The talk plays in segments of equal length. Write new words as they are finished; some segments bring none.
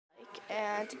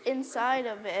and inside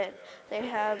of it, they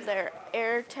have their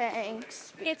air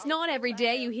tanks. It's not every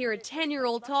day you hear a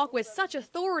 10-year-old talk with such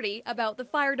authority about the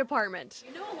fire department.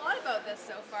 You know a lot about this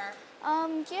so far.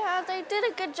 Yeah, they did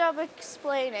a good job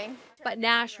explaining. But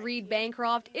Nash Reed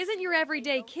Bancroft isn't your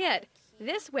everyday kid.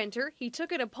 This winter, he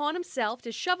took it upon himself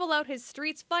to shovel out his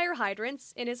street's fire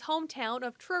hydrants in his hometown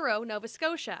of Truro, Nova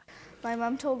Scotia. My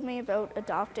mom told me about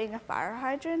adopting a fire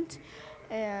hydrant,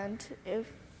 and if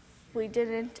we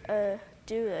didn't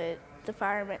do it,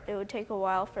 it would take a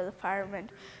while for the firemen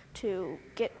to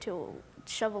get to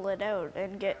shovel it out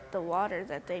and get the water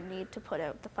that they need to put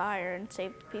out the fire and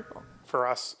save the people. For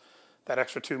us, that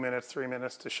extra 2 minutes, 3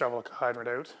 minutes to shovel a hydrant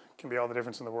out can be all the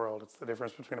difference in the world. It's the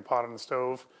difference between a pot on the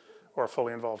stove or a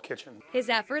fully involved kitchen. His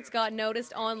efforts got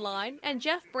noticed online, and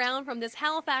Jeff Brown from this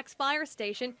Halifax fire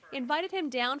station invited him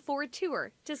down for a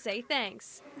tour to say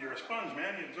thanks. You're a sponge,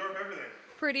 man. You absorb everything.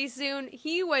 Pretty soon,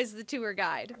 he was the tour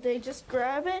guide. They just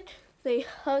grab it, they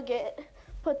hug it,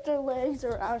 put their legs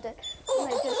around it, and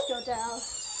they just go down.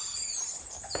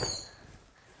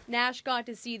 Nash got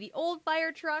to see the old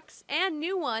fire trucks and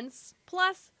new ones,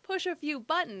 plus push a few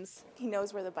buttons. He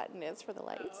knows where the button is for the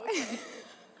lights.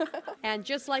 And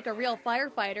just like a real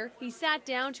firefighter, he sat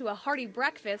down to a hearty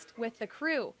breakfast with the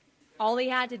crew. All he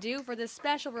had to do for this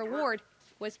special reward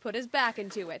was put his back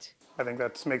into it. I think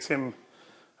that makes him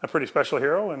a pretty special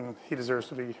hero, and he deserves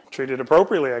to be treated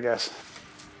appropriately, I guess.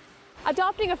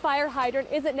 Adopting a fire hydrant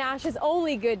isn't Nash's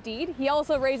only good deed. He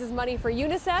also raises money for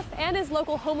UNICEF and his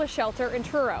local homeless shelter in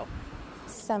Truro.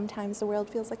 Sometimes the world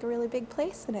feels like a really big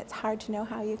place and it's hard to know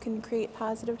how you can create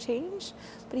positive change,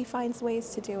 but he finds ways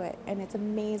to do it, and it's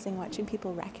amazing watching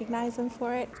people recognize him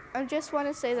for it. I just want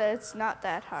to say that it's not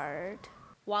that hard.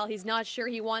 While he's not sure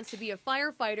he wants to be a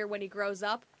firefighter when he grows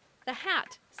up, the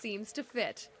hat seems to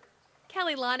fit.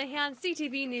 Kelly Lanahan,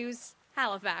 CTV News,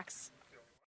 Halifax.